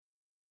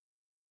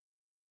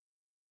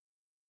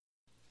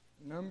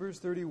Numbers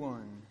 31.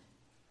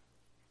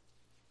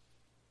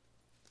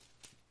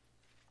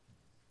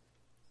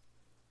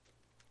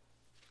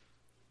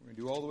 We're going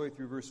to do all the way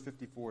through verse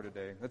 54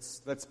 today.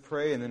 Let's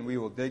pray and then we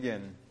will dig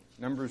in.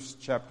 Numbers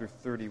chapter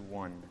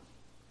 31.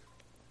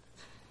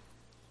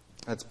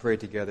 Let's pray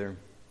together.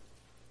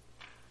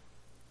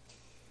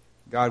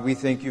 God, we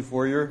thank you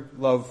for your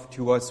love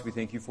to us. We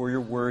thank you for your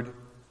word. We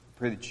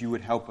pray that you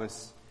would help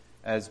us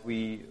as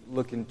we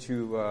look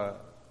into a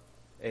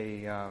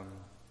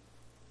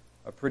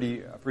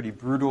pretty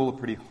brutal, a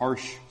pretty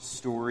harsh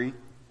story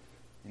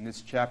in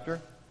this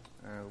chapter.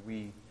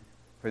 We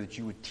pray that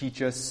you would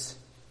teach us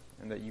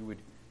and that you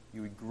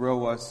would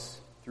grow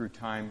us through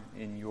time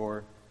in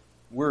your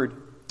word.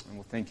 And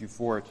we'll thank you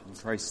for it in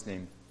Christ's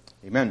name.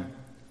 Amen.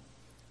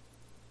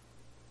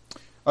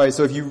 All right,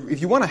 so if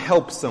you want to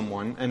help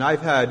someone, and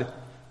I've had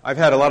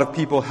a lot of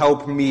people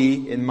help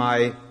me in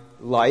my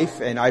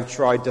life, and I've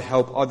tried to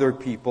help other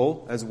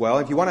people as well.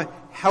 If you want to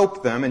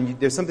help them, and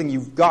there's something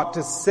you've got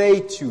to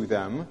say to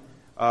them,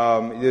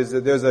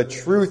 there's a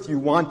truth you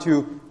want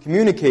to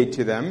communicate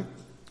to them.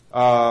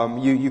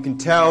 You can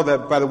tell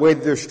that by the way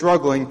that they're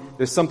struggling,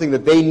 there's something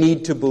that they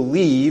need to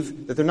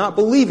believe that they're not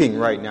believing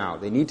right now.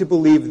 They need to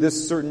believe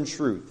this certain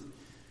truth,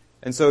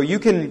 and so you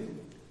can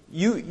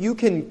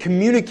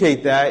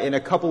communicate that in a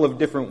couple of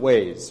different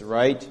ways,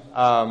 right?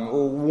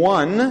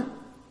 One,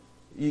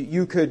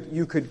 you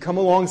could come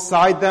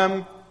alongside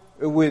them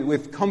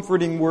with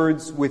comforting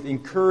words, with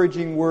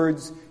encouraging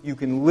words. You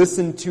can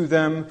listen to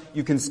them.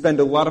 You can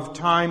spend a lot of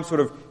time sort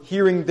of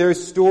hearing their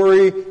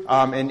story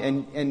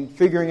and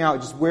figuring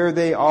out just where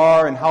they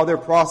are and how they're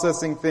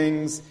processing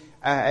things.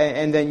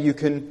 And then you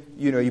can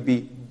you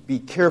be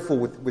careful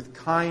with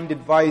kind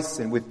advice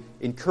and with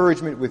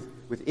encouragement,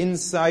 with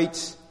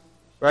insight.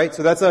 Right?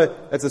 So that's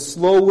a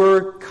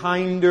slower,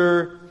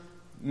 kinder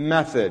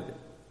method.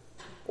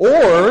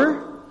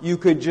 Or you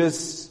could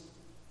just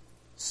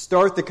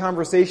start the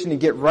conversation and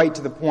get right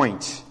to the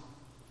point.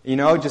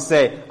 Just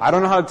say, I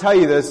don't know how to tell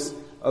you this,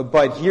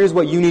 but here's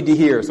what you need to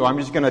hear. So I'm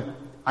just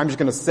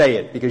gonna say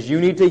it because you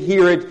need to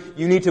hear it.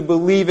 You need to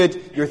believe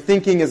it. Your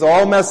thinking is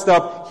all messed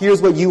up.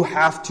 Here's what you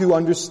have to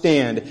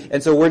understand.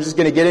 And so we're just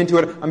gonna get into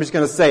it. I'm just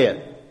gonna say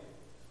it.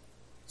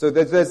 So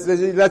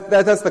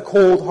that's the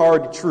cold,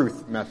 hard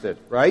truth method,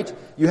 right?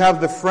 You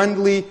have the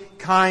friendly,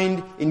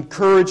 kind,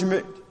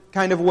 encouragement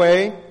kind of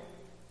way,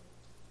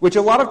 which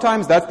a lot of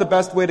times that's the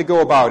best way to go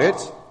about it.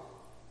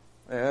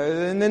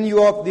 And then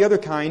you have the other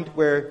kind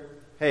where,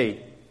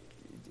 hey,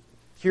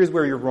 here's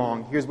where you're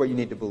wrong, here's what you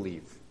need to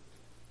believe.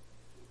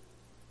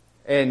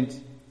 And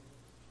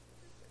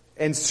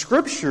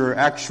Scripture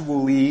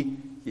actually,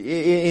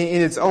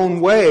 in its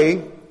own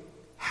way,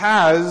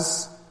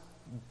 has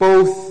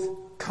both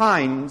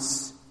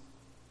kinds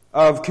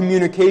of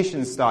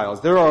communication styles.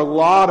 There are a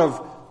lot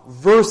of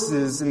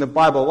verses in the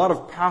Bible, a lot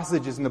of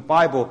passages in the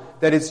Bible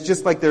that it's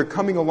just like they're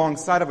coming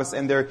alongside of us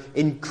and they're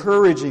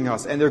encouraging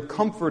us and they're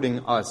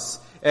comforting us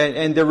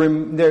and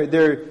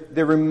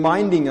they're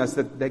reminding us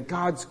that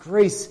God's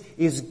grace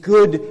is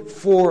good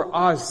for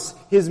us.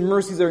 His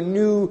mercies are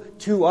new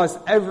to us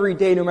every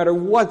day, no matter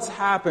what's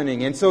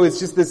happening. And so it's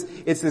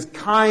this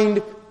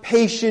kind,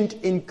 patient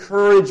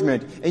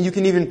encouragement, and you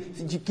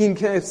can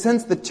kind of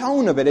sense the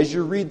tone of it as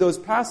you read those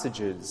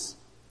passages.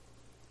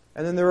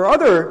 And then there are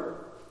other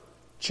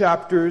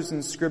chapters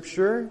in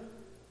Scripture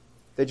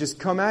that just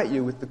come at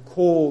you with the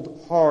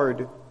cold,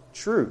 hard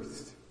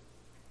truth.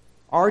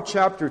 Our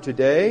chapter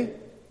today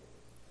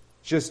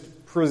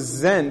just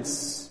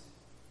presents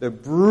the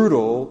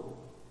brutal,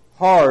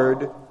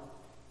 hard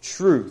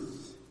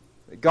truth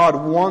that God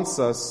wants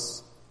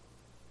us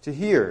to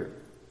hear.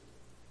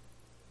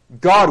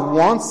 God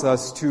wants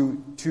us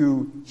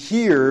to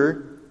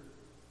hear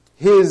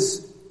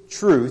His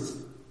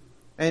truth,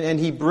 and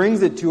He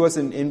brings it to us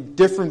in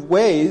different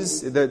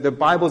ways. The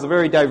Bible is a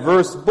very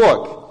diverse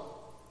book.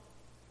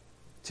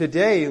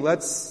 Today,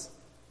 let's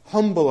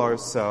humble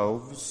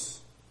ourselves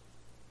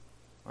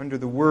under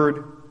the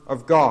Word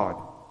of God.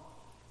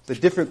 It's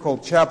a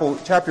difficult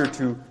chapter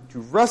to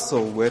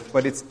wrestle with,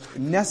 but it's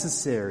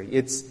necessary.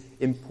 It's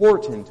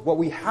important. What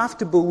we have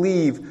to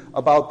believe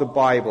about the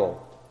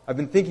Bible, I've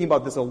been thinking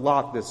about this a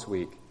lot this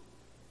week,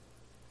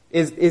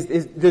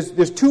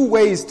 there's two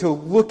ways to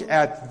look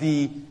at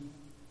the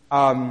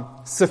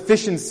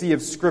sufficiency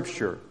of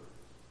Scripture.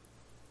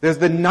 There's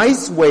the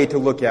nice way to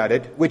look at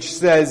it, which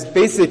says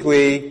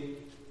basically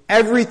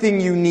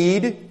everything you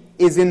need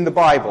is in the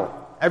Bible.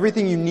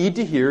 Everything you need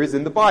to hear is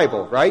in the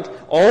Bible, right?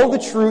 All the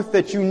truth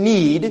that you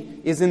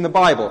need is in the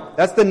Bible.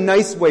 That's the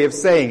nice way of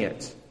saying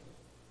it.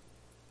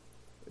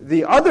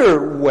 The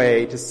other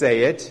way to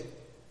say it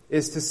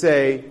is to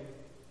say,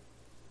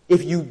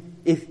 if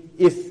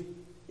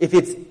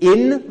it's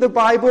in the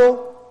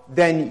Bible,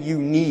 then you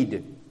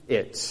need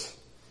it.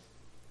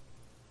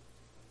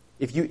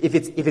 If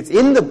it's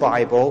in the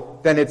Bible,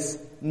 then it's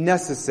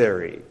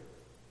necessary.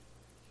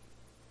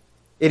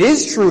 It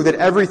is true that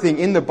everything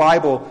in the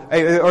Bible,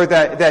 or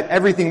that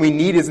everything we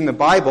need is in the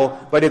Bible,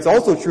 but it's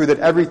also true that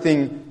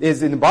everything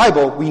is in the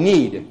Bible we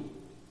need.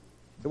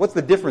 So what's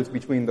the difference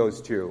between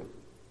those two?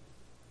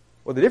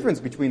 Well, the difference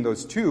between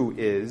those two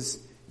is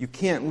you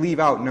can't leave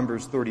out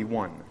Numbers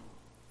 31.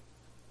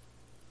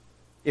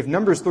 If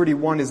Numbers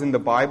 31 is in the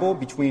Bible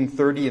between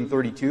 30 and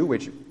 32,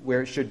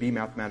 where it should be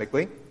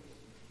mathematically,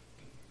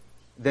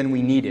 then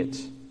we need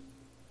it.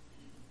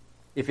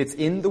 If it's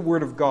in the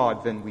Word of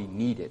God, then we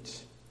need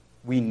it.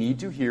 We need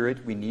to hear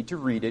it, we need to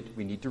read it,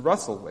 we need to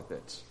wrestle with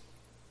it.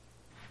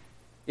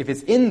 If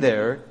it's in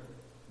there,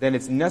 then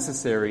it's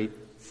necessary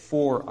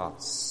for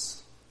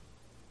us.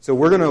 So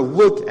we're going to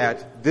look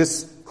at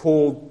this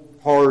cold,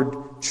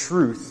 hard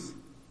truth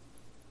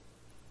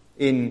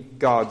in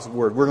God's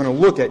Word. We're going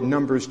to look at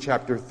Numbers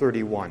chapter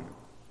 31.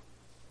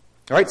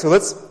 All right, so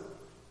let's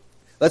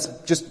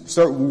just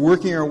start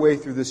working our way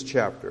through this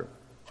chapter.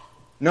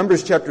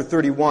 Numbers chapter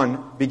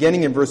 31,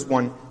 beginning in verse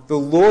 1, the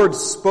Lord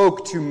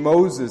spoke to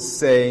Moses,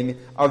 saying,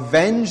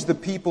 "Avenge the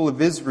people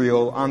of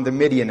Israel on the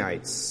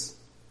Midianites.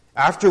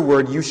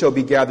 Afterward you shall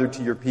be gathered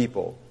to your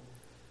people."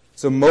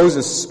 So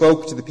Moses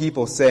spoke to the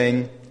people,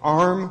 saying,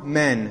 "Arm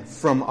men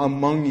from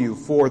among you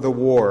for the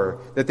war,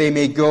 that they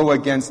may go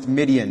against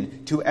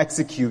Midian to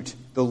execute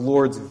the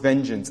Lord's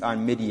vengeance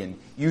on Midian.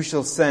 You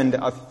shall send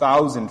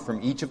 1,000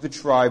 from each of the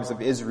tribes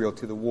of Israel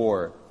to the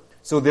war."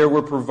 So there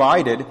were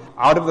provided,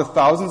 out of the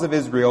thousands of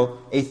Israel,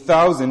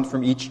 1,000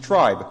 from each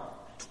tribe,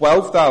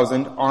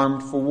 12,000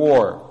 armed for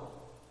war.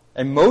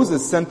 And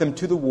Moses sent them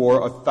to the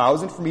war,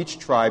 1,000 from each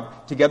tribe,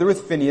 together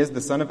with Phinehas,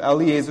 the son of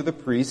Eleazar the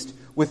priest,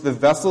 with the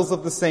vessels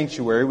of the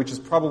sanctuary, which is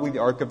probably the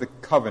Ark of the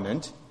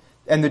Covenant,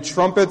 and the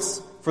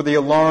trumpets for the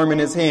alarm in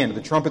his hand.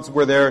 The trumpets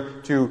were there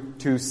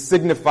to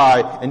signify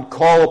and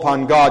call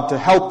upon God to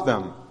help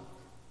them.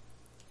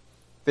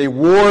 They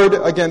warred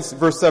against,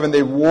 verse 7,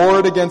 they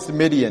warred against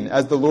Midian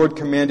as the Lord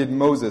commanded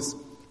Moses,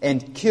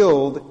 and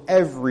killed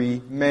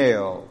every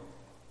male.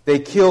 They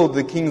killed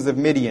the kings of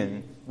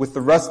Midian with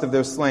the rest of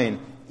their slain,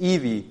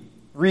 Evi,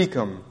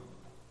 Rechem,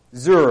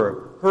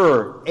 Zur,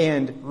 Hur,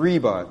 and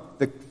Reba,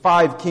 the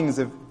 5 kings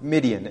of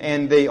Midian.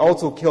 And they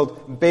also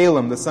killed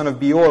Balaam, the son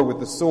of Beor, with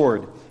the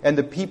sword. And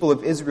the people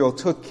of Israel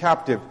took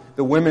captive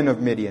the women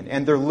of Midian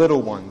and their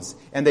little ones.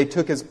 And they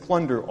took as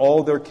plunder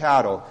all their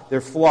cattle,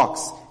 their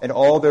flocks, and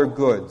all their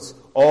goods,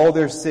 all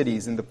their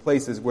cities and the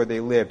places where they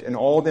lived, and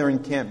all their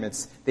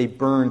encampments they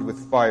burned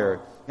with fire,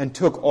 and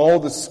took all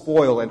the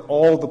spoil and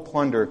all the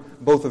plunder,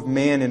 both of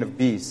man and of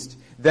beast.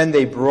 Then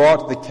they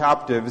brought the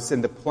captives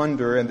and the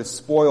plunder and the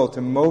spoil to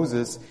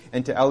Moses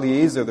and to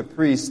Eleazar the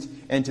priest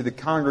and to the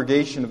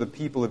congregation of the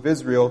people of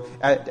Israel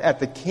at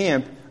the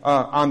camp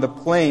on the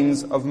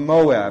plains of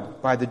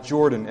Moab by the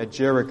Jordan at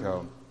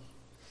Jericho.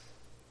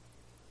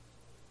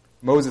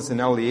 Moses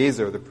and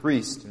Eleazar the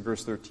priest, in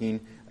verse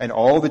 13, and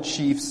all the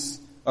chiefs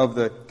of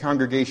the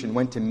congregation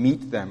went to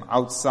meet them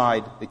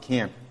outside the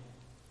camp.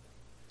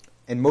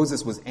 And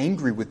Moses was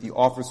angry with the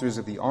officers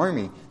of the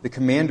army, the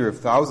commander of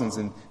thousands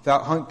and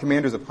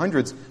commanders of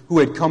hundreds who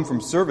had come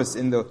from service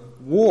in the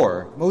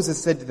war.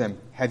 Moses said to them,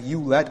 "Have you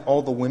let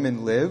all the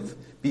women live?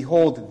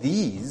 Behold,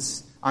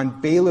 these,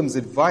 on Balaam's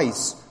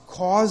advice,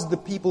 caused the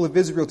people of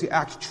Israel to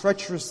act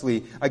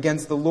treacherously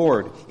against the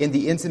Lord in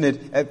the incident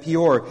at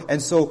Peor.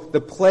 And so the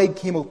plague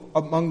came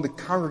among the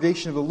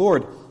congregation of the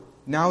Lord.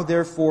 Now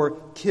therefore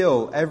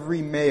kill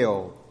every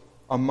male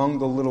among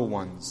the little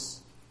ones,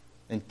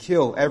 and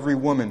kill every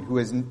woman who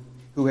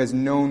has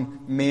known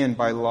man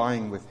by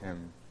lying with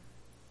him.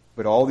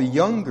 But all the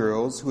young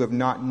girls who have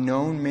not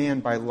known man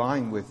by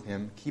lying with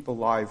him, keep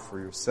alive for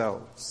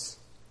yourselves."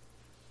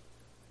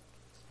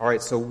 All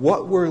right, so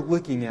what we're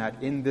looking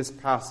at in this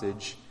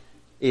passage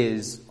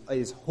is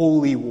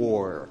holy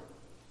war.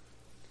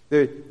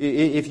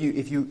 If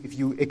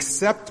you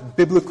accept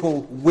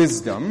biblical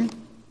wisdom,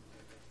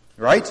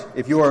 right?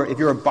 If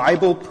you're a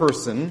Bible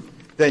person,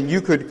 then you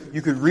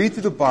could read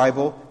through the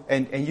Bible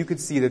and you could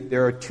see that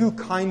there are 2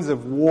 kinds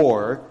of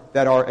war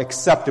that are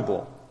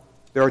acceptable.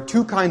 There are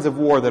 2 kinds of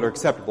war that are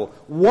acceptable.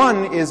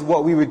 One is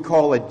what we would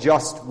call a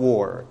just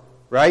war,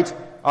 right?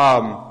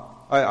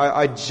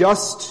 A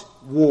just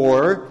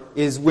war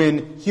is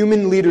when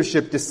human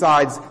leadership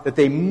decides that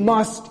they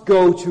must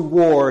go to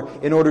war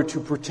in order to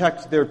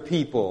protect their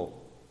people.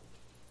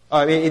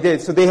 So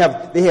they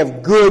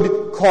have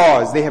good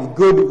cause, they have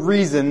good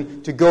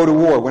reason to go to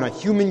war. When a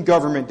human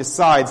government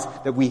decides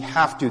that we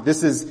have to,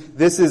 this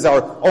is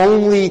our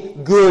only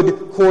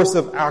good course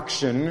of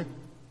action,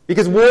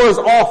 because war is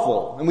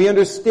awful, and we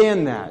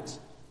understand that.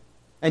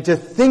 And to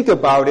think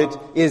about it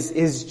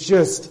is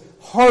just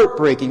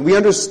heartbreaking. We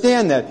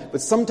understand that,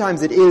 but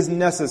sometimes it is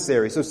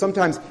necessary. So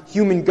sometimes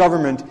human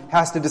government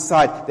has to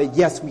decide that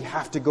yes, we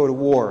have to go to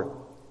war.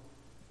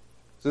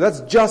 So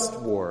that's just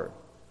war.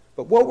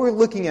 But what we're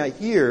looking at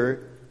here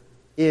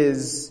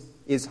is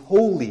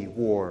holy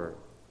war.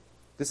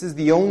 This is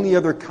the only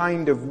other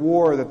kind of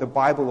war that the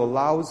Bible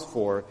allows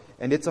for,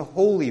 and it's a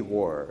holy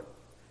war.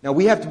 Now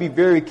we have to be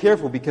very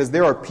careful because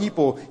there are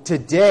people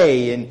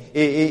today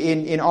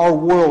in our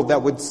world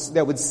that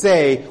would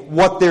say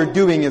what they're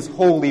doing is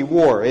holy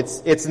war.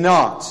 It's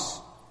not.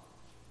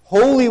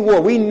 Holy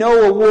war. We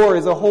know a war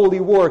is a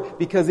holy war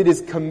because it is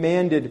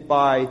commanded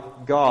by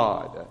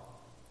God.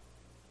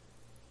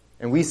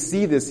 And we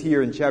see this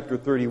here in chapter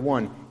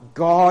 31.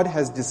 God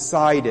has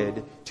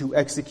decided to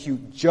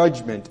execute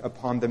judgment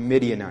upon the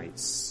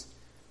Midianites.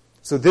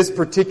 So this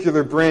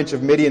particular branch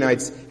of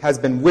Midianites has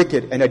been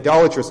wicked and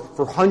idolatrous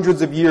for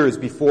hundreds of years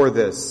before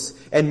this.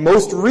 And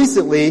most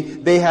recently,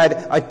 they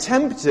had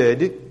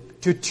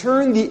attempted to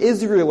turn the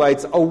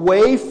Israelites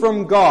away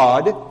from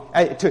God,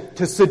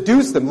 to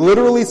seduce them,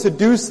 literally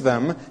seduce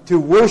them to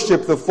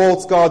worship the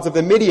false gods of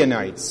the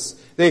Midianites.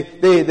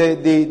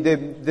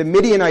 The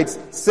Midianites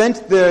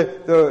sent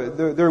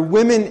their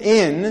women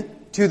in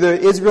to the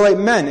Israelite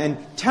men and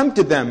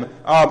tempted them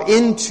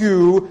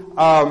into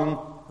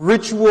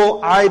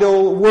ritual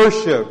idol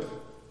worship.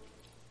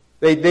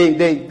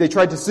 They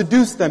tried to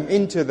seduce them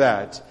into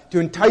that, to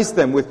entice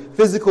them with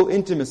physical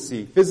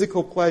intimacy,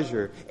 physical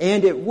pleasure.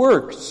 And it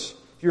worked.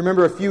 If you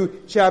remember a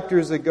few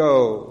chapters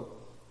ago,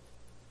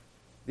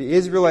 the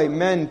Israelite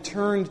men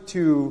turned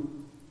to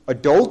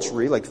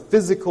adultery, like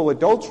physical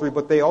adultery,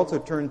 but they also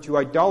turned to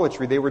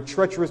idolatry. They were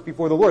treacherous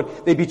before the Lord.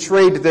 They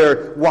betrayed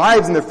their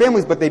wives and their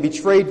families, but they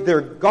betrayed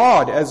their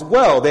God as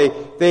well.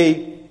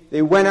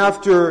 They went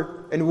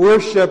after and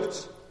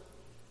worshipped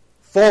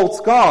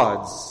false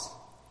gods.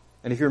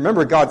 And if you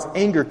remember, God's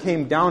anger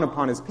came down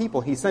upon His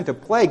people. He sent a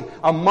plague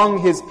among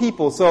His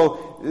people.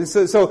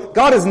 So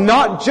God is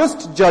not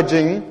just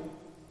judging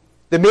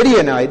the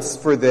Midianites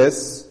for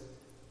this.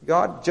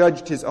 God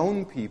judged His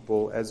own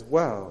people as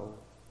well.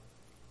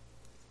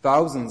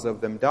 Thousands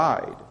of them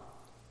died.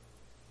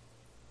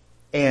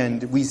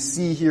 And we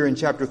see here in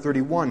chapter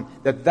 31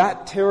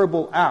 that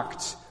terrible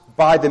act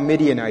by the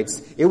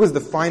Midianites, it was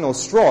the final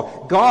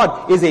straw.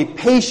 God is a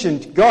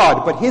patient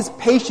God, but His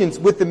patience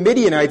with the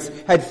Midianites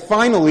had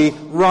finally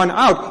run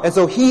out. And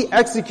so He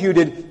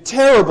executed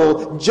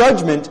terrible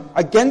judgment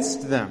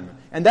against them.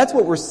 And that's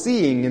what we're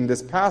seeing in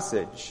this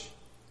passage.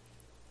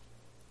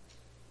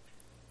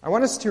 I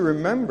want us to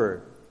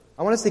remember,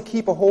 I want us to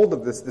keep a hold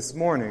of this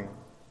morning,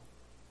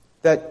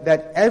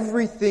 that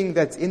everything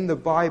that's in the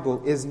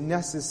Bible is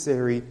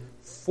necessary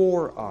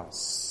for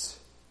us.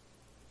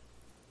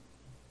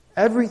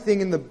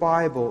 Everything in the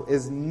Bible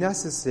is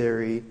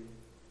necessary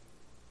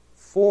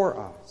for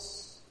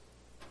us.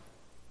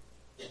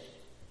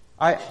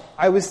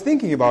 I was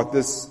thinking about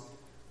this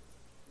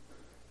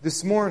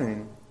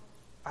morning.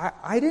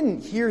 I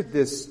didn't hear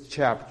this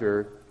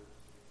chapter.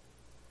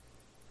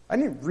 I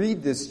didn't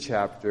read this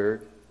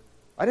chapter.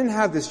 I didn't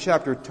have this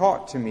chapter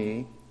taught to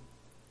me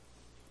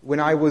when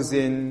I was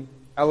in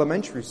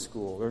elementary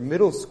school or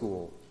middle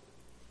school.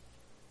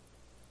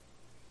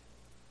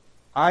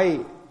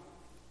 I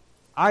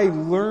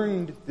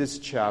learned this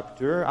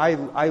chapter.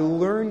 I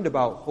learned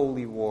about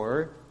Holy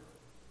War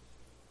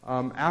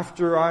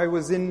after I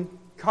was in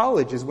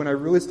college, is when I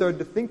really started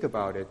to think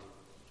about it.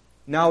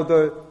 Now,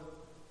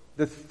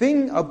 the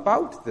thing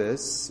about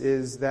this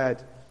is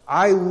that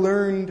I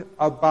learned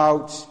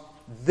about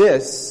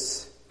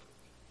this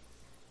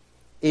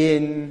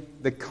in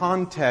the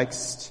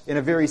context, in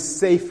a very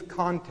safe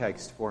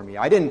context for me.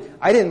 I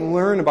didn't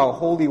learn about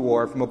Holy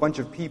War from a bunch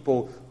of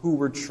people who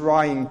were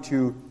trying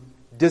to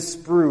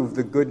disprove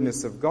the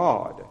goodness of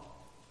God.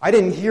 I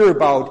didn't hear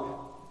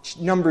about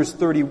Numbers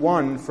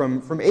 31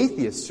 from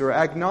atheists or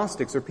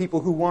agnostics or people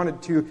who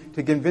wanted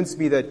to convince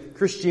me that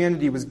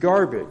Christianity was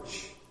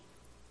garbage.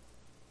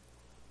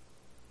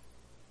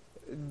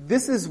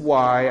 This is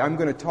why I'm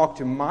going to talk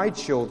to my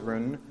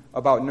children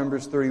about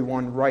Numbers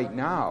 31 right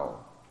now.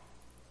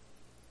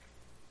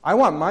 I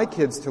want my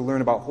kids to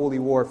learn about Holy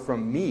War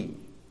from me.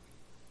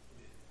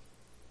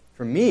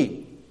 From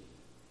me.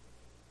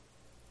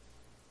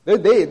 They're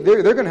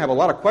going to have a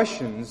lot of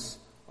questions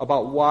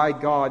about why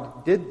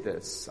God did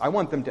this. I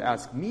want them to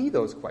ask me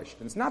those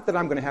questions. Not that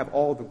I'm going to have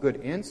all the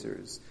good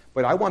answers,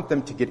 but I want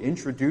them to get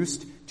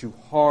introduced to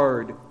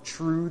hard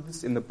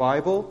truths in the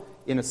Bible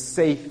in a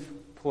safe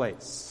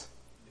place.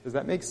 Does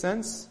that make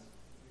sense?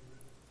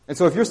 And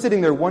so if you're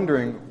sitting there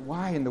wondering,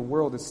 why in the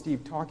world is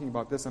Steve talking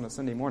about this on a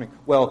Sunday morning?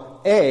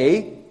 Well,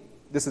 A,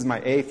 this is my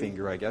A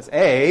finger, I guess.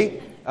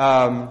 A,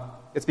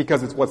 it's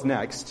because it's what's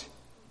next.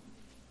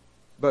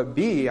 But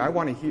B, I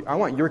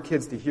want your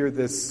kids to hear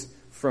this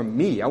from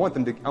me. I want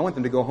them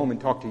to go home and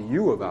talk to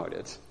you about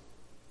it.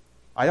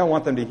 I don't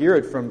want them to hear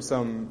it from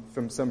some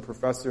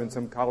professor in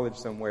some college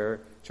somewhere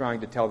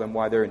trying to tell them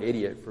why they're an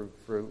idiot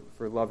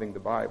for loving the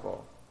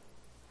Bible.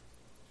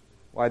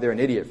 Why they're an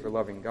idiot for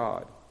loving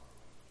God.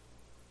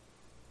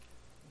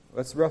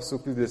 Let's wrestle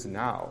through this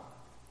now.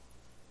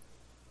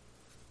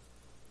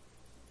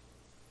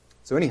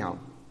 So anyhow,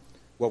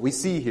 what we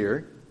see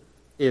here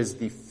is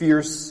the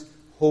fierce,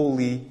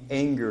 holy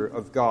anger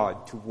of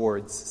God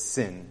towards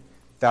sin.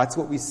 That's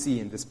what we see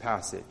in this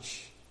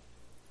passage.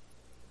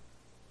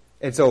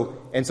 And so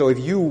if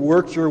you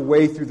work your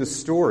way through the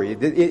story,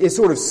 it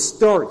sort of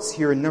starts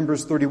here in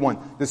Numbers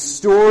 31. The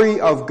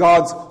story of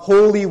God's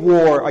holy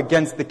war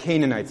against the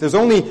Canaanites. There's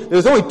only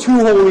two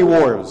holy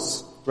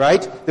wars,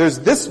 right? There's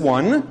this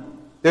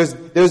one, There's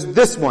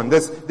this one,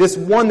 this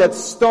one that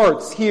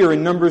starts here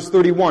in Numbers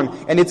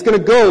 31, and it's going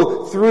to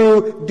go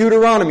through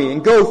Deuteronomy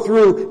and go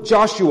through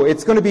Joshua.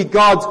 It's going to be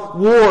God's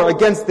war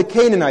against the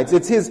Canaanites.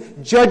 It's His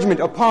judgment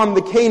upon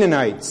the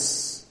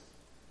Canaanites.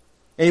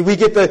 And we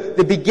get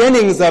the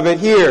beginnings of it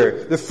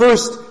here. The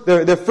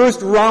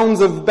first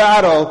rounds of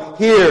battle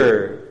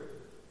here.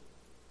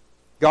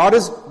 God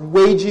is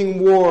waging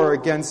war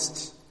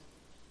against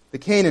the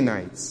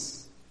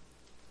Canaanites.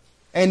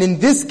 And in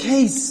this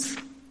case,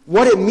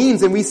 what it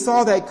means, and we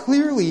saw that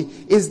clearly,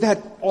 is that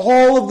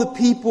all of the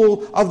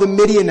people of the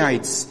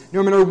Midianites,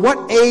 no matter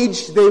what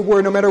age they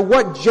were, no matter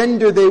what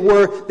gender they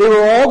were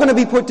all going to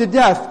be put to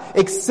death,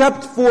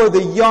 except for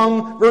the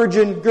young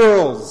virgin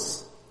girls.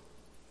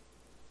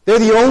 They're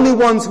the only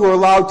ones who are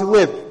allowed to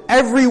live.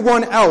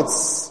 Everyone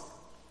else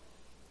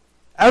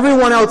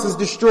is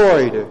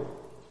destroyed.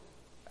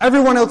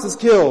 Everyone else is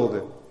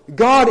killed.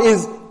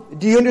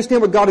 Do you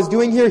understand what God is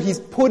doing here? He's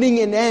putting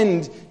an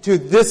end to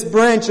this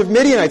branch of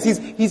Midianites.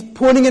 He's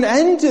putting an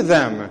end to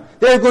them.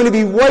 They're going to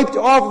be wiped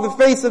off the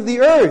face of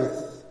the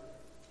earth.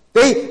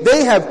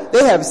 They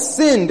have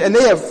sinned, and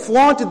they have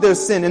flaunted their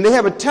sin, and they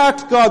have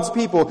attacked God's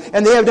people,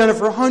 and they have done it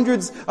for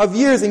hundreds of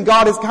years, and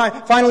God has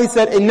finally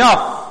said,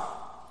 enough.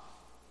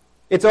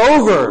 It's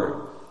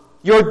over.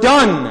 You're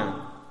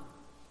done.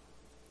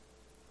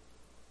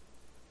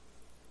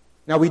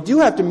 Now we do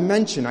have to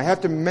mention, I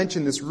have to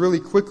mention this really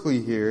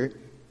quickly here.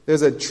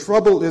 There's a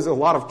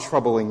lot of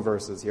troubling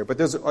verses here, but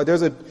there's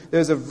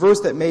a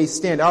verse that may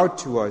stand out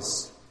to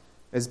us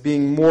as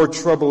being more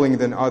troubling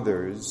than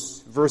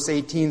others. Verse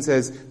 18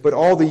 says, "But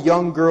all the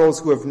young girls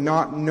who have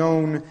not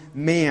known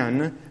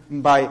man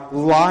by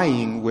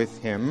lying with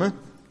him,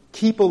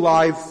 keep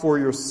alive for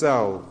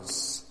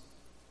yourselves."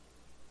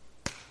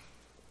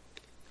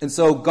 And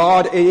so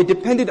God, it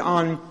depended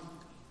on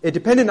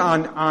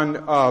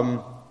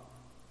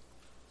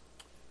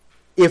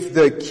if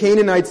the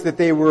Canaanites that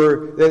they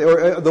were,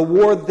 or the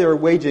war that they were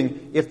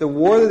waging, if the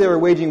war that they were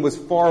waging was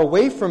far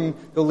away from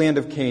the land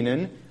of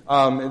Canaan,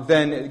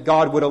 then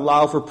God would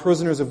allow for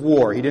prisoners of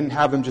war. He didn't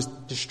have them just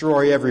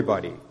destroy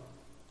everybody.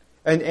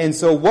 And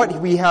so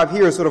what we have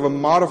here is sort of a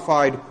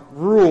modified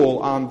rule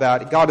on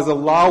that. God is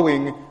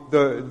allowing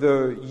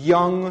the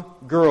young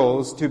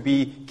girls to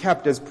be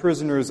kept as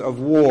prisoners of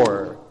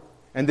war.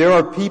 And there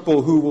are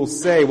people who will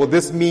say, well,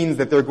 this means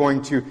that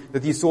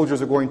that these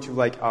soldiers are going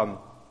to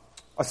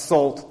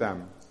assault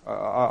them,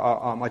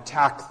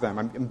 attack them.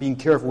 I'm being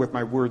careful with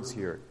my words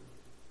here.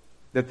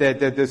 That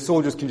the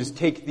soldiers can just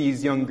take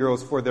these young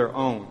girls for their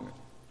own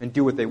and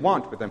do what they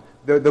want with them.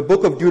 The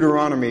book of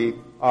Deuteronomy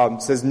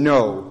says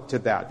no to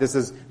that.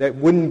 That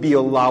wouldn't be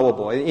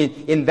allowable.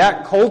 In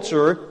that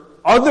culture,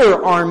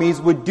 other armies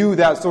would do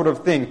that sort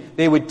of thing.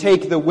 They would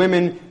take the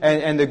women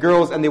and the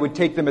girls, and they would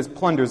take them as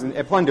plunder,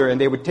 and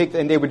they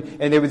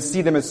would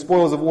see them as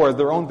spoils of war, as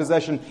their own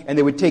possession, and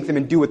they would take them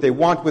and do what they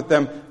want with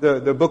them.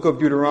 The book of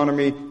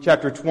Deuteronomy,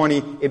 chapter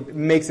 20, it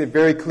makes it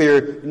very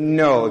clear,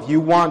 no, if you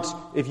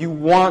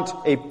want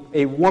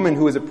a woman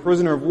who is a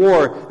prisoner of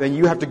war, then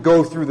you have to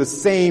go through the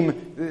same,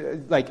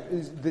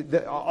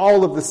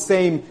 all of the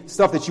same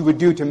stuff that you would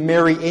do to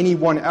marry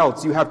anyone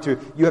else. You have to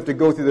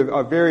go through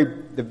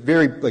the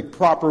very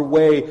proper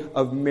way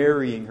of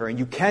marrying her, and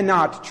you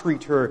cannot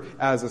treat her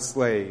as a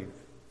slave.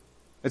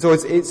 And so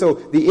so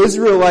the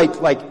Israelite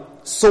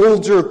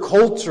soldier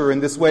culture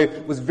in this way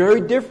was very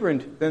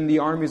different than the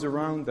armies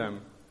around them.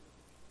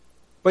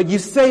 But you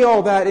say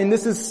all that, and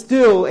this is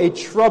still a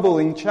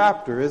troubling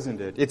chapter,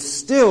 isn't it? It's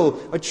still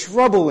a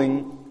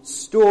troubling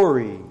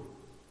story.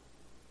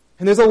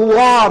 And there's a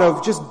lot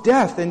of just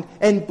death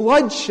and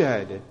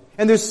bloodshed.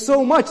 And there's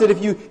so much that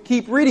if you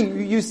keep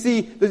reading, you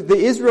see the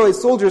Israelite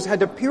soldiers had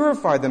to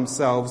purify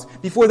themselves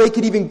before they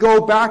could even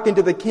go back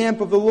into the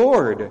camp of the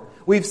Lord.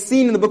 We've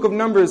seen in the book of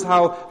Numbers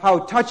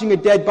how touching a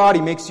dead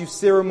body makes you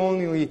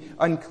ceremonially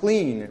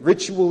unclean,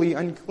 ritually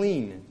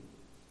unclean.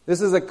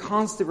 This is a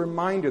constant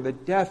reminder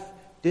that death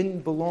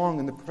didn't belong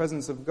in the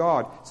presence of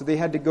God. So they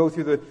had to go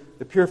through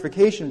the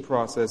purification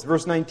process.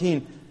 Verse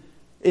 19,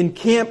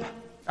 encamp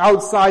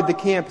outside the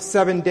camp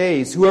 7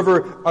 days.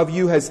 Whoever of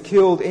you has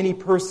killed any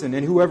person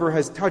and whoever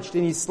has touched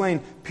any slain,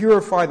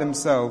 purify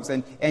themselves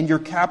and your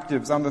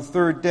captives on the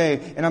 3rd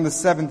day and on the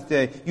 7th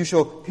day. You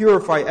shall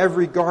purify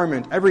every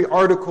garment, every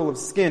article of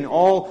skin,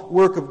 all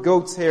work of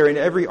goat's hair, and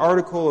every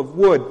article of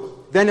wood.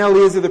 Then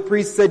Eleazar the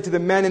priest said to the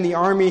men in the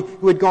army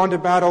who had gone to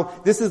battle,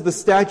 "This is the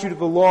statute of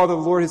the law the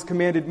Lord has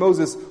commanded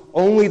Moses.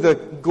 Only the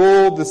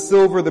gold, the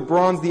silver, the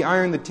bronze, the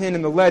iron, the tin,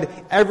 and the lead,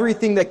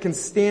 everything that can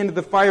stand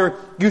the fire,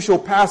 you shall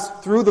pass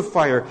through the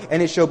fire,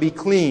 and it shall be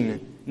clean.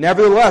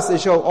 Nevertheless,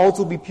 it shall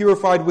also be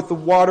purified with the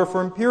water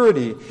for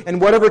impurity. And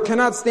whatever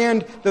cannot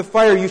stand the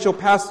fire, you shall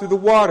pass through the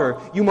water.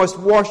 You must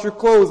wash your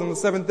clothes on the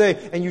 7th day,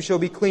 and you shall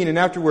be clean, and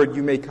afterward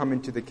you may come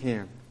into the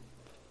camp."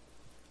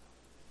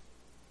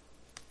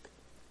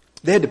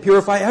 They had to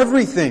purify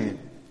everything.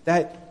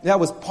 that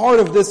was part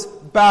of this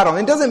battle.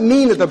 And it doesn't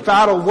mean that the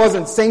battle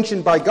wasn't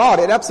sanctioned by God.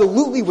 It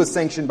absolutely was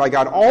sanctioned by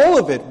God. All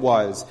of it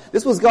was.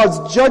 This was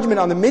God's judgment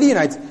on the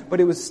Midianites, but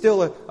it was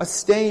still a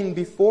stain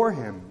before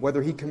him,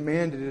 whether he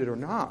commanded it or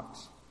not.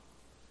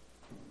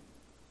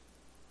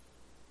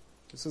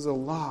 This is a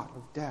lot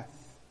of death.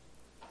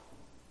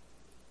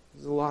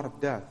 This is a lot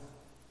of death.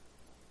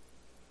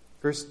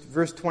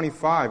 Verse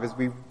 25, as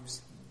we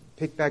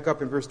pick back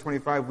up in verse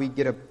 25, we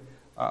get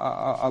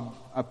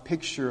a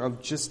picture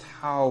of just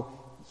how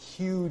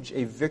huge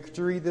a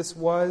victory this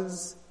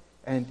was.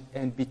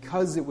 And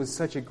because it was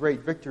such a great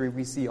victory,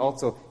 we see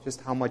also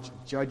just how much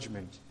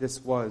judgment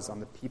this was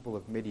on the people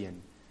of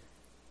Midian.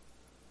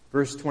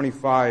 Verse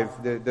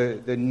 25,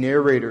 the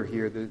narrator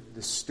here,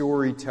 the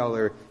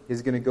storyteller,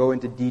 is going to go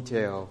into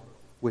detail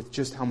with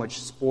just how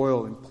much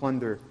spoil and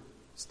plunder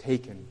was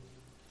taken.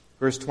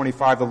 Verse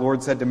 25, the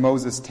Lord said to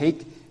Moses,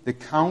 "Take the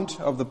count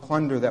of the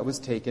plunder that was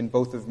taken,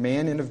 both of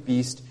man and of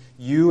beast,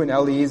 you and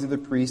Eleazar the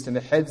priest, and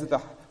the heads of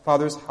the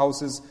fathers'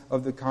 houses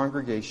of the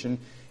congregation,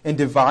 and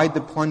divide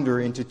the plunder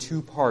into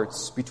 2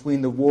 parts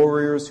between the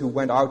warriors who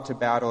went out to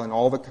battle and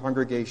all the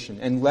congregation,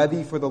 and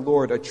levy for the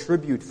Lord a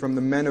tribute from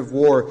the men of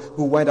war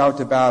who went out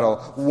to battle,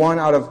 1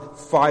 out of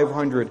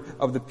 500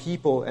 of the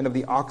people and of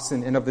the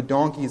oxen and of the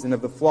donkeys and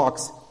of the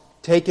flocks.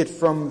 Take it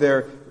from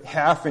their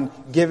half and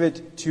give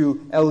it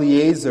to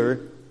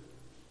Eleazar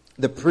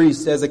the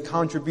priest as a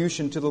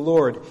contribution to the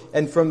Lord.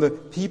 And from the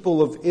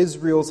people of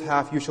Israel's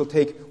half you shall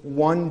take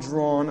 1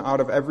 drawn out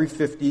of every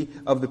 50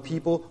 of the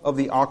people, of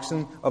the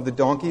oxen, of the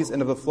donkeys,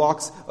 and of the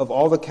flocks, of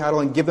all the cattle,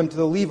 and give them to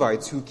the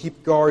Levites who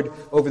keep guard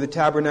over the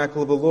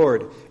tabernacle of the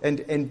Lord."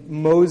 And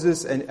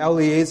Moses and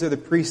Eleazar the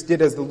priest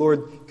did as the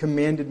Lord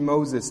commanded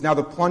Moses. Now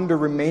the plunder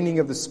remaining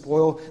of the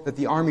spoil that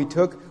the army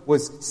took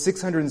was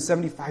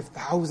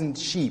 675,000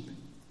 sheep,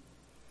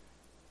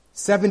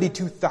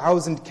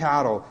 72,000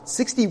 cattle,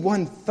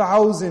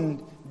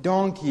 61,000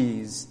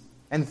 donkeys,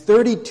 and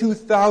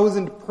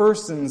 32,000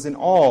 persons in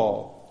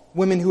all,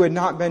 women who had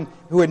not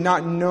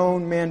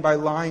known man by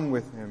lying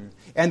with him.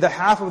 And the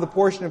half of the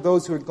portion of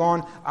those who had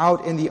gone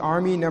out in the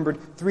army numbered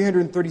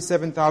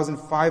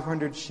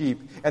 337,500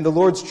 sheep. And the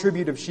Lord's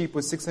tribute of sheep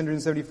was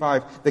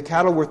 675. The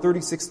cattle were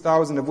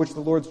 36,000, of which the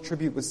Lord's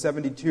tribute was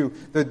 72.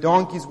 The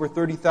donkeys were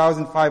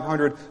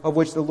 30,500, of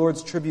which the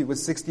Lord's tribute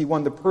was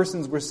 61. The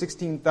persons were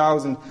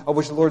 16,000, of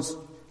which the Lord's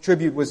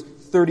tribute was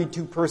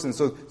 32 persons.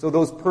 So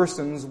those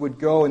persons would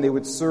go and they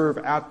would serve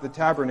at the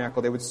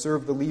tabernacle. They would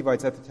serve the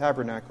Levites at the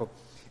tabernacle.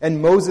 And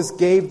Moses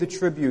gave the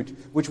tribute,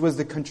 which was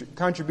the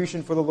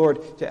contribution for the Lord,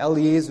 to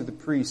Eleazar the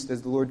priest,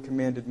 as the Lord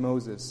commanded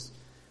Moses.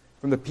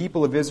 From the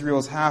people of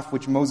Israel's half,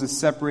 which Moses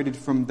separated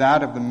from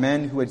that of the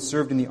men who had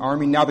served in the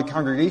army, now the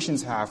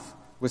congregation's half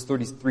was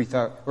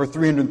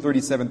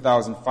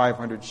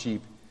 337,500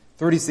 sheep,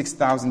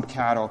 36,000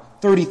 cattle,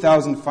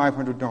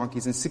 30,500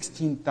 donkeys, and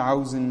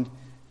 16,000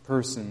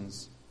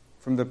 persons.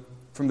 From the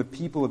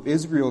people of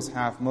Israel's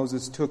half,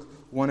 Moses took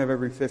 1 of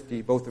every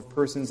 50, both of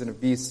persons and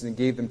of beasts, and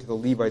gave them to the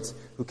Levites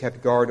who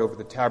kept guard over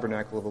the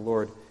tabernacle of the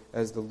Lord,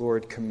 as the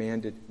Lord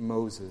commanded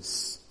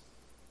Moses.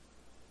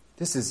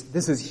 This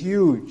is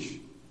huge.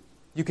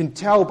 You can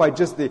tell by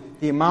just the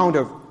amount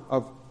of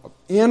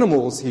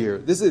animals here.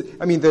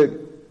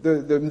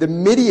 The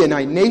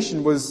Midianite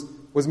nation was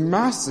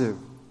massive.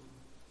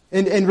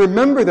 And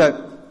remember that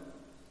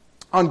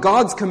on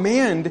God's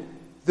command,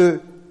 the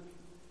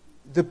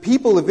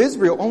people of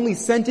Israel only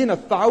sent in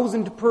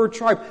 1,000 per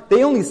tribe.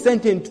 They only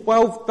sent in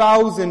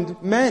 12,000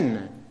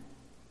 men.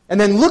 And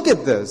then look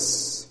at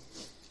this.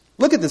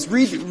 Look at this.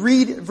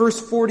 Read verse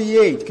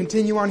 48.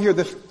 Continue on here.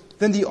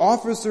 Then the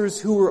officers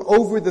who were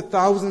over the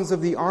thousands of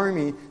the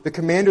army, the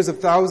commanders of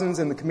thousands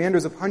and the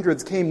commanders of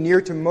hundreds, came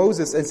near to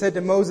Moses and said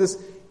to Moses,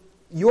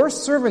 "Your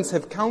servants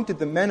have counted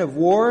the men of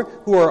war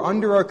who are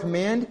under our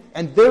command,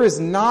 and there is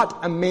not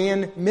a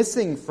man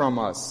missing from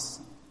us."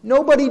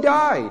 Nobody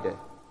died.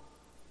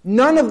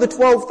 None of the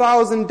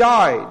 12,000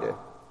 died.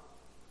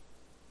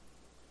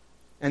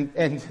 And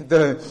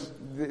the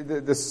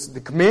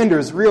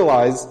commanders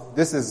realized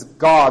this is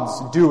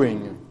God's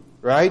doing,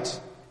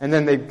 right? And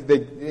then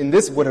and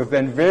this would have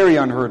been very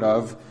unheard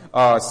of,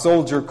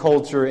 soldier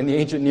culture in the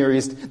ancient Near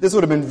East. This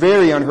would have been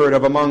very unheard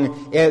of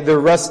among the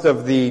rest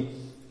of the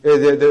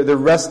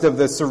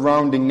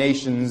surrounding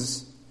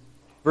nations.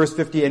 Verse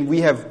 50, "And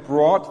we have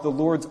brought the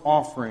Lord's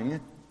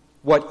offering,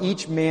 what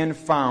each man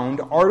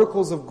found,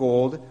 articles of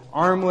gold,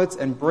 armlets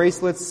and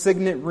bracelets,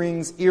 signet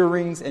rings,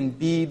 earrings, and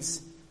beads,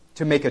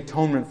 to make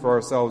atonement for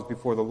ourselves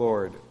before the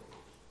Lord."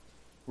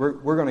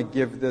 We're going to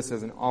give this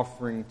as an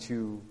offering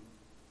to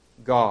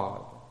God.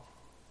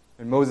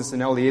 And Moses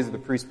and Eleazar the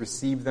priest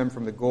received them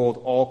from the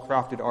gold, all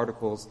crafted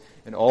articles,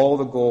 and all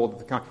the gold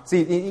of the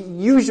See,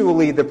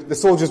 usually the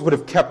soldiers would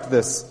have kept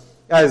this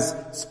as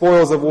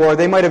spoils of war.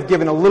 They might have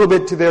given a little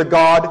bit to their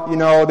god,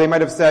 they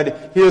might have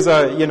said, "Here's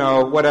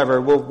whatever,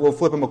 we'll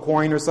flip them a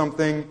coin or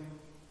something."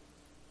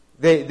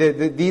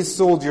 These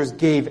soldiers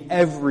gave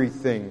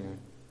everything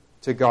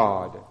to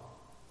God.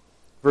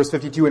 Verse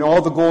 52, and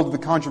all the gold of the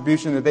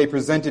contribution that they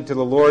presented to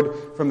the Lord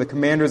from the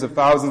commanders of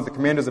thousands, the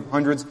commanders of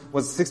hundreds,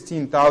 was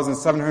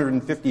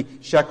 16,750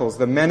 shekels.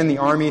 The men in the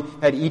army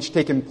had each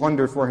taken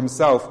plunder for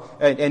himself.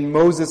 And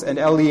Moses and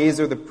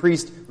Eleazar the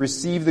priest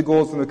received the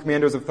gold from the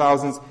commanders of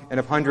thousands and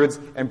of hundreds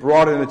and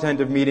brought it in the tent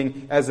of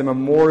meeting as a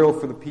memorial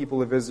for the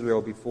people of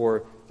Israel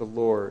before the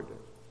Lord.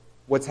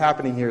 What's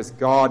happening here is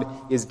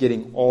God is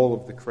getting all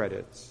of the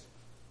credit.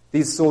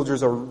 These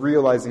soldiers are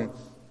realizing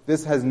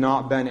this has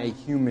not been a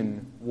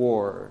human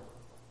war.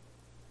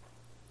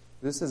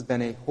 This has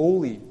been a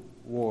holy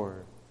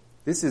war.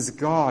 This is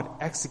God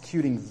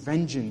executing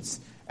vengeance,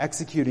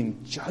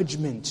 executing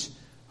judgment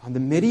on the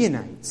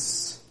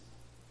Midianites.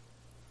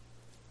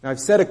 Now,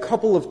 I've said a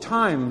couple of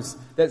times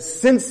that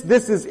since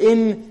this is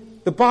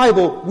in the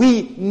Bible,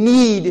 we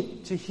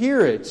need to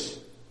hear it.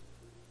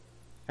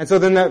 And so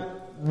then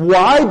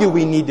why do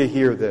we need to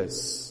hear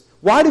this?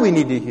 Why do we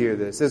need to hear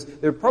this?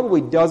 There are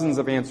probably dozens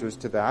of answers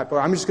to that, but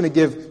I'm just going to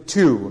give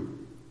two.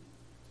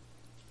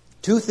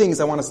 Two things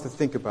I want us to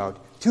think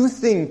about. Two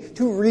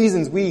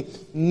reasons we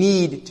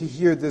need to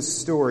hear this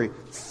story.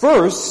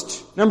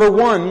 First, number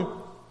one,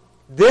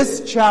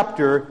 this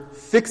chapter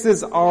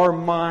fixes our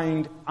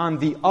mind on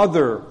the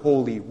other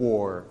holy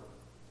war.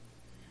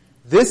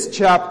 This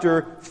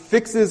chapter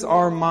fixes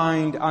our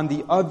mind on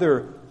the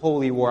other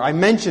holy war. I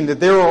mentioned that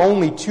there are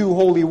only two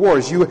holy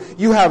wars.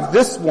 You have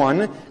this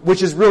one,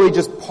 which is really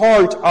just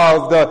part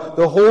of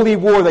the holy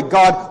war that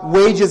God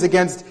wages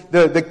against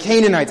the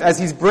Canaanites as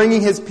He's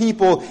bringing His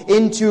people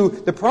into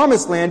the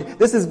promised land.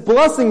 This is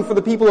blessing for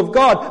the people of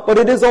God, but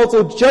it is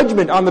also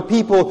judgment on the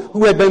people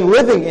who had been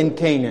living in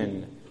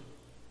Canaan.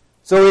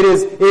 So it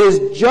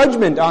is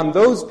judgment on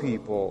those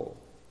people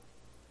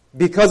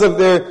because of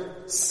their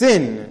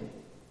sin.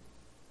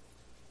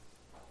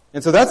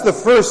 And so that's the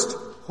first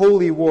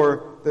holy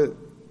war. The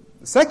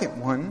second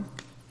one,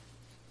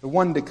 the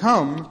one to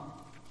come,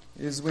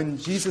 is when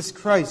Jesus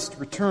Christ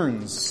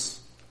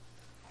returns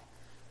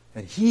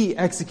and He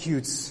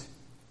executes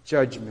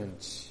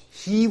judgment.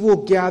 He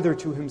will gather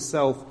to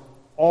Himself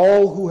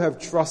all who have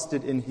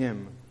trusted in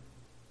Him.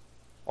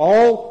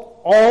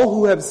 All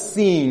who have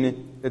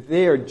seen that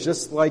they are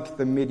just like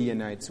the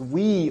Midianites.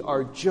 We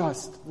are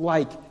just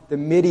like the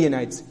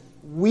Midianites.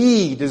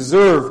 We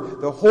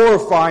deserve the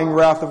horrifying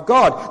wrath of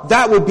God.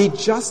 That would be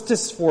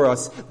justice for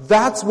us.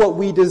 That's what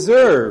we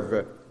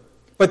deserve.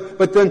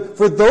 But then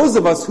for those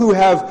of us who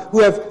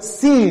have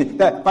seen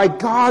that by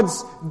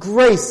God's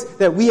grace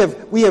that we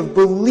have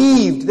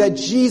believed that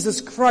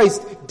Jesus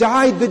Christ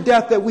died the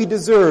death that we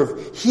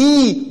deserve.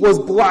 He was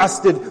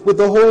blasted with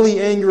the holy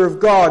anger of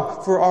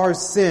God for our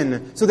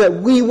sin so that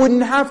we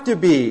wouldn't have to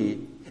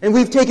be. And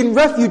we've taken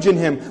refuge in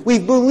Him.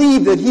 We've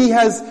believed that He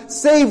has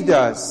saved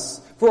us.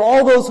 For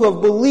all those who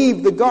have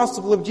believed the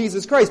gospel of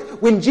Jesus Christ,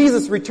 when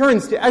Jesus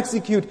returns to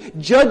execute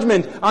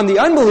judgment on the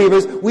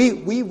unbelievers,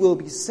 we will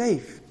be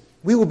safe.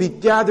 We will be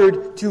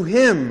gathered to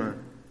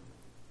Him.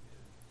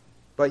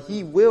 But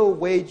He will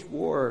wage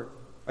war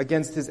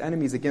against His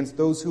enemies, against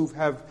those who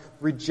have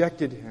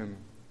rejected Him.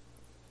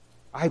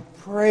 I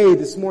pray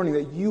this morning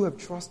that you have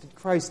trusted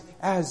Christ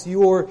as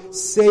your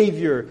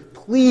Savior.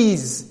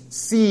 Please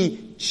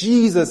see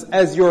Jesus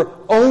as your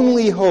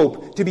only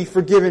hope to be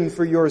forgiven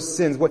for your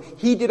sins. What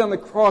He did on the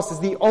cross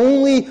is the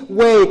only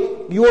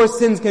way your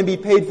sins can be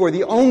paid for.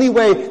 The only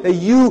way that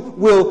you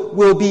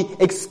will be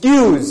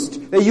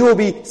excused, that you will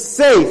be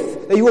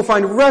safe, that you will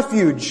find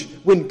refuge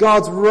when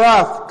God's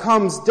wrath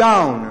comes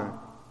down.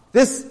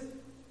 This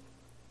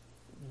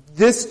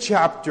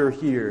chapter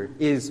here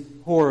is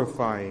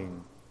horrifying.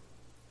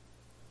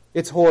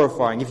 It's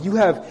horrifying. If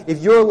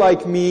you're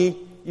like me,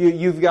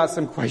 you've got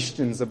some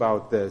questions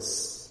about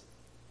this.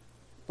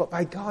 But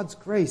by God's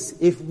grace,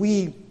 if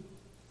we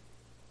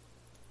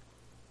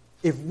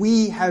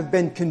have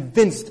been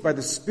convinced by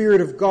the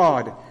Spirit of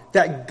God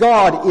that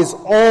God is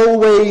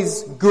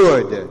always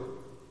good,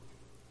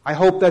 I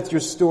hope that's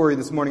your story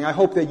this morning. I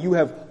hope that you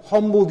have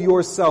humbled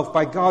yourself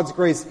by God's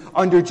grace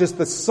under just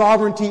the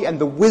sovereignty and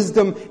the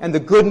wisdom and the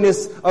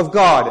goodness of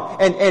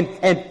God and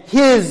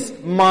His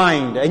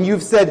mind. And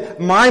you've said,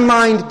 my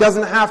mind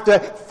doesn't have to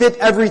fit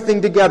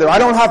everything together. I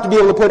don't have to be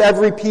able to put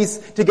every piece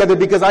together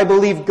because I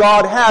believe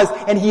God has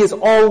and He is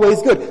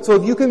always good. So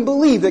if you can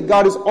believe that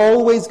God is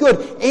always good,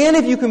 and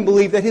if you can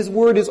believe that His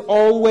word is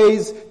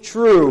always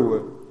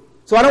true.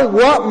 So I don't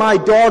want my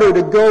daughter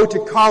to go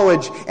to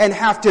college and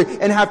have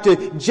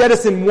to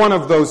jettison one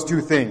of those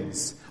two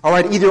things. All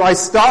right, either I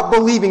stop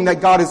believing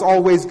that God is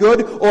always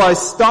good, or I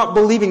stop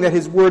believing that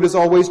His word is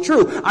always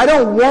true. I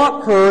don't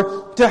want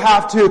her to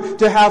have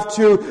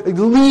to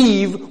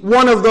leave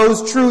one of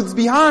those truths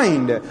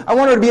behind. I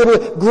want her to be able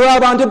to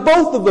grab onto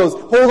both of those,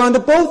 hold on to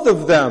both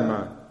of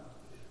them.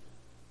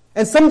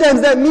 And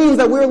sometimes that means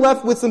that we're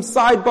left with some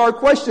sidebar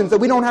questions that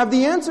we don't have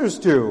the answers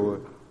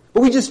to.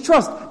 But we just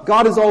trust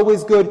God is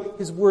always good,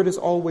 His word is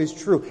always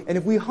true. And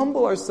if we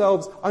humble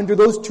ourselves under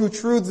those two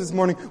truths this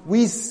morning,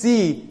 we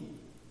see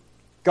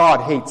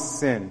God hates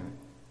sin.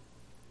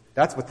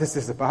 That's what this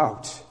is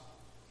about.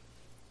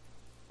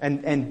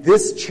 And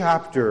this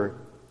chapter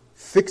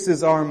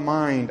fixes our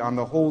mind on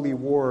the holy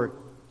war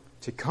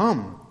to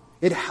come.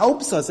 It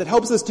helps us. It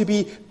helps us to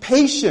be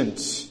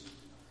patient.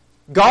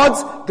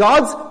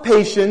 God's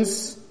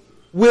patience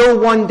will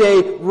one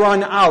day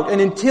run out.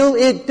 And until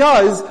it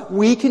does,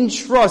 we can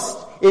trust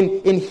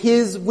in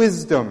His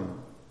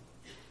wisdom.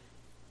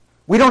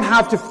 We don't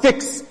have to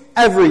fix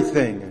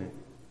everything.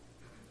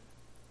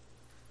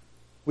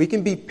 We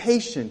can be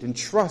patient and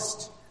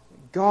trust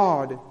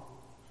God.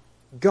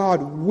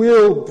 God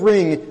will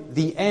bring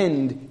the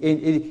end.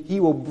 He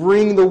will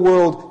bring the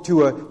world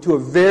to a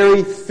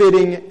very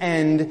fitting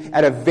end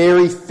at a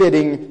very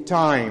fitting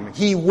time.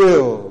 He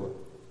will.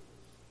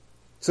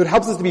 So it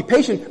helps us to be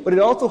patient, but it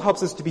also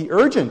helps us to be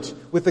urgent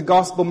with the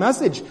gospel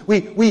message.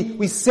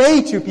 We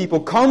say to people,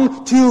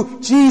 come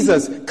to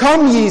Jesus.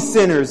 Come ye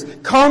sinners.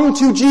 Come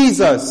to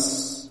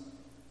Jesus.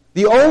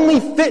 The only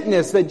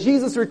fitness that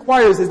Jesus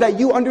requires is that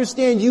you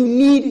understand you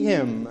need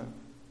Him.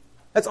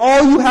 That's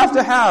all you have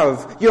to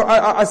have.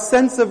 A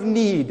sense of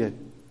need.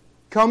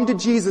 Come to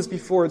Jesus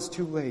before it's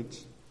too late.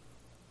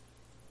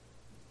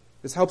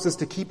 This helps us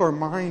to keep our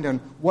mind on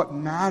what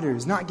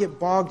matters, not get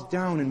bogged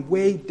down and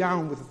weighed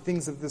down with the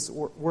things of this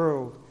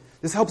world.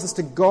 This helps us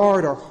to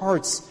guard our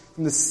hearts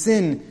from the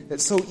sin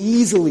that so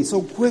easily,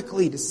 so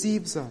quickly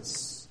deceives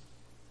us.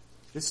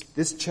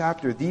 This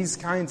chapter, these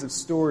kinds of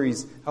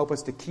stories help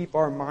us to keep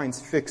our minds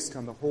fixed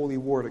on the holy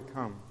war to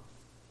come.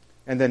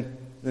 And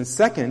then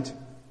second,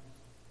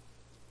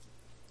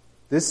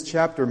 this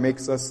chapter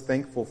makes us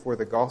thankful for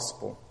the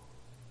gospel.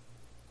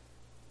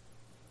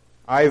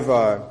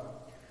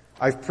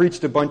 I've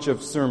preached a bunch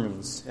of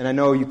sermons, and I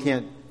know you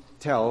can't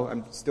tell,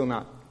 I'm still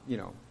not,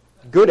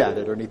 good at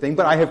it or anything,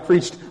 but I have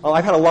preached,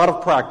 I've had a lot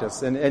of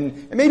practice, and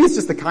maybe it's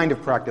just the kind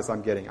of practice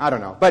I'm getting, I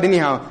don't know. But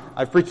anyhow,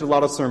 I've preached a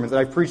lot of sermons, and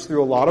I've preached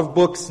through a lot of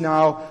books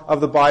now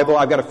of the Bible.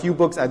 I've got a few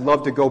books I'd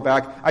love to go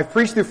back. I've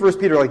preached through 1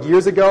 Peter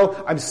years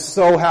ago. I'm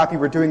so happy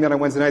we're doing that on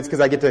Wednesday nights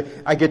because I get to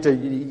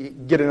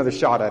get another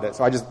shot at it.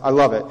 So I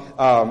love it.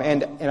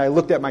 And I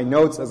looked at my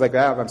notes, I was like,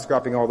 I'm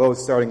scrapping all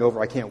those, starting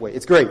over, I can't wait.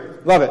 It's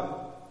great. Love it.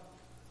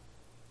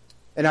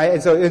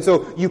 And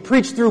so you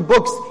preach through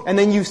books, and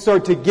then you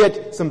start to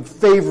get some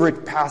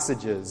favorite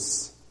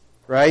passages,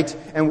 right?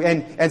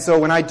 And so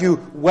when I do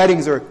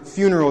weddings or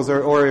funerals,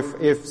 or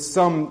if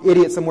some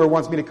idiot somewhere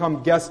wants me to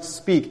come guest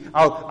speak,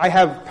 I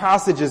have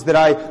passages that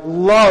I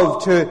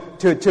love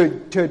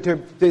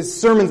the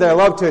sermons that I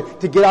love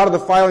to get out of the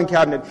filing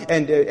cabinet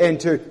and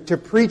to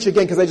preach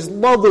again, because I just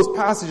love those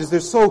passages. They're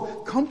so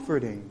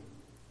comforting.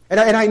 And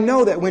I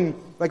know that when,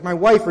 like, my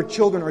wife or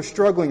children are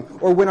struggling,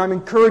 or when I'm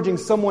encouraging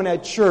someone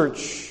at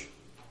church,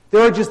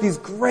 there are just these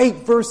great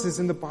verses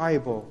in the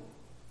Bible.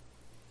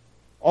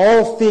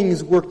 All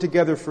things work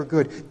together for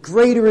good.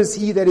 Greater is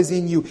He that is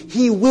in you.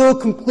 He will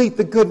complete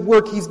the good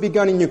work He's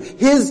begun in you.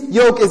 His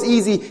yoke is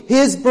easy.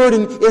 His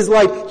burden is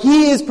light.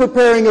 He is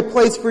preparing a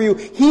place for you.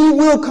 He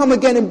will come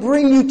again and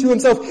bring you to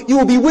Himself. You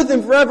will be with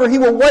Him forever. He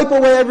will wipe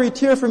away every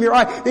tear from your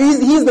eye.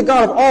 He's the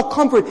God of all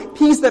comfort,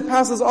 peace that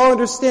passes all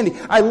understanding.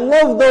 I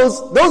love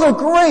those. Those are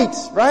great,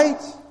 right?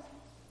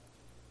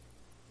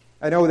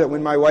 I know that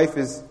when my wife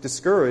is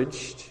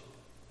discouraged,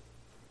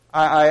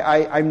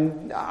 I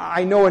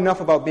know enough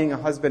about being a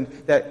husband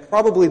that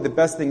probably the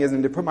best thing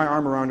isn't to put my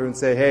arm around her and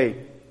say, hey,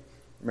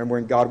 remember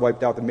when God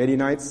wiped out the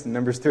Midianites in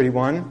Numbers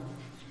 31?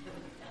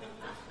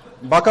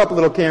 Buck up,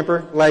 little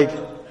camper.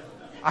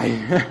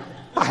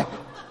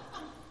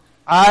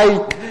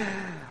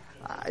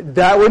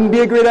 That wouldn't be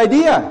a great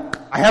idea.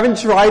 I haven't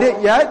tried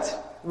it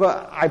yet,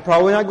 but I'm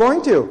probably not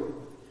going to.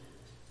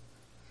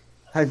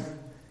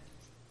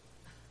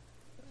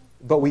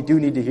 But we do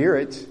need to hear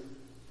it.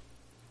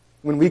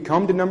 When we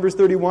come to Numbers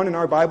 31 in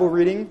our Bible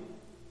reading,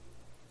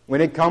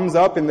 when it comes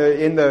up in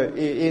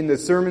the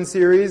sermon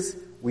series,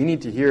 we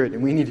need to hear it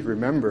and we need to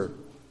remember.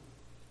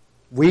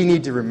 We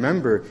need to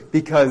remember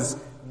because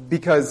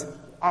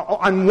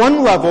on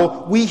one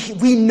level,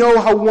 we know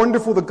how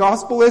wonderful the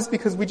gospel is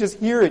because we just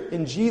hear it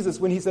in Jesus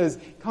when He says,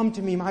 come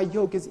to me, my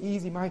yoke is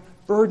easy, my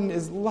burden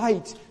is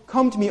light.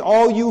 Come to me,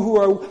 all you who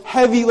are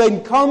heavy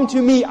laden, come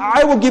to me,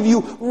 I will give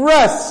you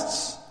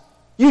rest.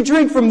 You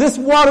drink from this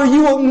water,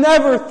 you will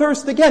never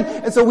thirst again.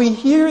 And so we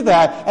hear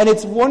that, and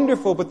it's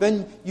wonderful, but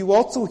then you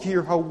also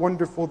hear how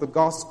wonderful the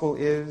gospel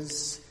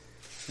is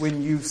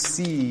when you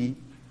see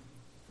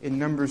in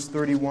Numbers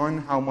 31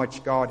 how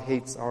much God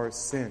hates our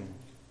sin.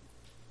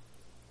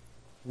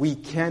 We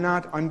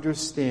cannot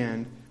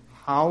understand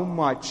how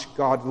much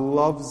God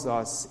loves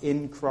us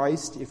in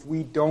Christ if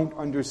we don't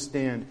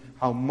understand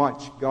how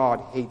much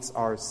God hates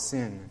our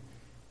sin.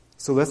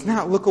 So let's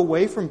not look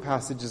away from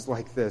passages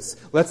like this.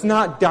 Let's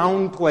not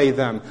downplay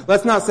them.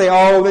 Let's not say,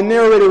 oh, the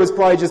narrator was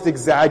probably just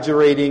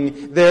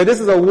exaggerating there. This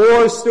is a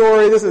war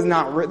story. Let's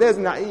not go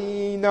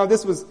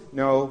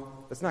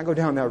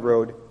down that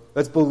road.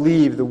 Let's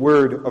believe the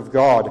word of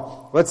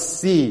God. Let's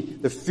see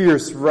the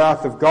fierce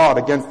wrath of God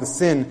against the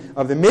sin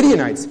of the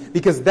Midianites.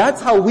 Because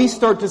that's how we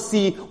start to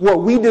see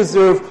what we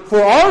deserve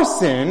for our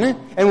sin.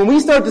 And when we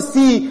start to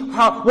see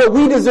what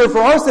we deserve for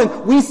our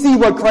sin, we see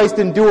what Christ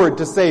endured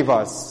to save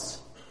us.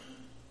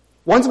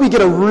 Once we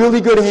get a really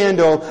good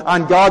handle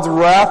on God's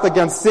wrath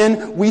against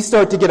sin, we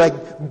start to get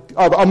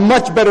a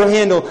much better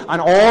handle on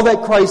all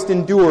that Christ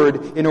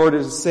endured in order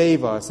to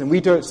save us. And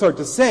we start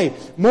to say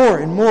more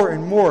and more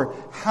and more,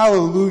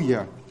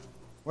 hallelujah,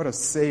 what a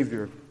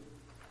Savior.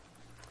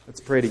 Let's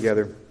pray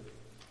together.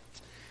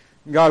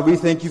 God, we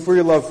thank you for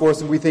your love for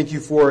us, and we thank you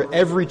for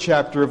every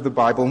chapter of the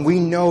Bible. And we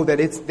know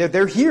that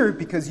they're here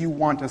because you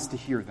want us to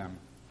hear them.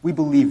 We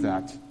believe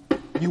that.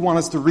 You want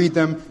us to read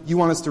them. You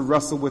want us to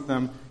wrestle with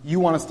them. You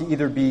want us to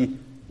either be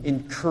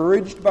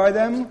encouraged by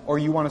them or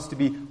you want us to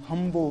be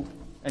humbled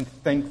and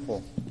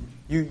thankful.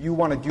 You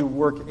want to do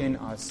work in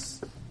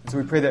us. And so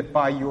we pray that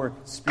by your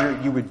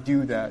Spirit you would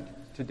do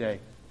that today.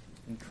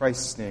 In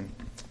Christ's name,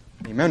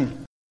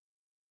 amen.